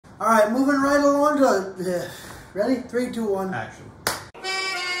All right, moving right along to, ready? 3, 2, 1. Action.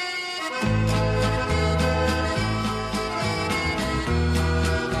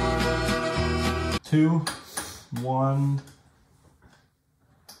 Two, one,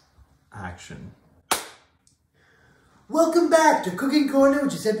 action. Welcome back to Cooking Corner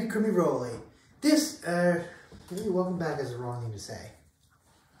with Giuseppe CrimiVaroli. Maybe welcome back is the wrong thing to say.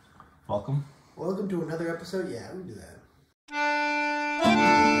 Welcome. Welcome to another episode? Yeah, we can do that.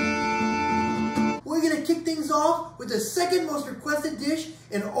 We're gonna kick things off with the second most requested dish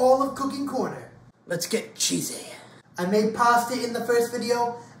in all of Cooking Corner. Let's get cheesy. I made pasta in the first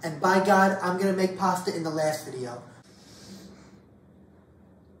video, and by God, I'm gonna make pasta in the last video.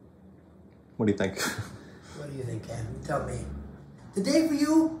 What do you think? What do you think, Ken? Tell me. Today for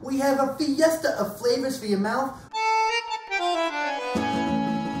you, we have a fiesta of flavors for your mouth.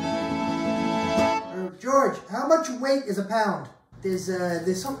 George, how much weight is a pound? There's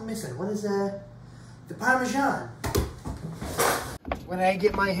something missing. What is the Parmesan? When I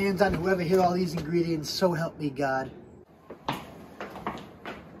get my hands on whoever hid all these ingredients, so help me God.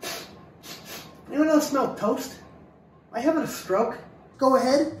 Anyone else smell toast? Am I having a stroke? Go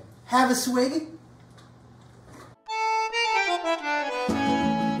ahead, have a swig.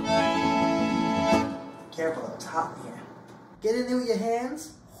 Careful, it's hot in here. Get in there with your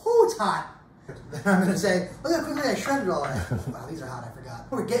hands. Oh, it's hot. Then I'm going to say, look how quickly I shredded all that. Wow, these are hot, I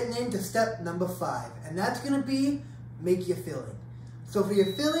forgot. We're getting into step number 5, and that's going to be make your filling. So for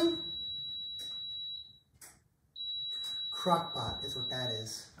your filling, crock pot is what that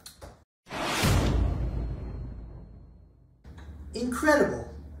is. Incredible.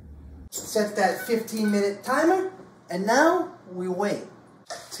 Set that 15-minute timer, and now we wait.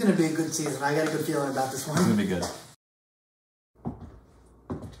 It's going to be a good season. I got a good feeling about this one. It's going to be good.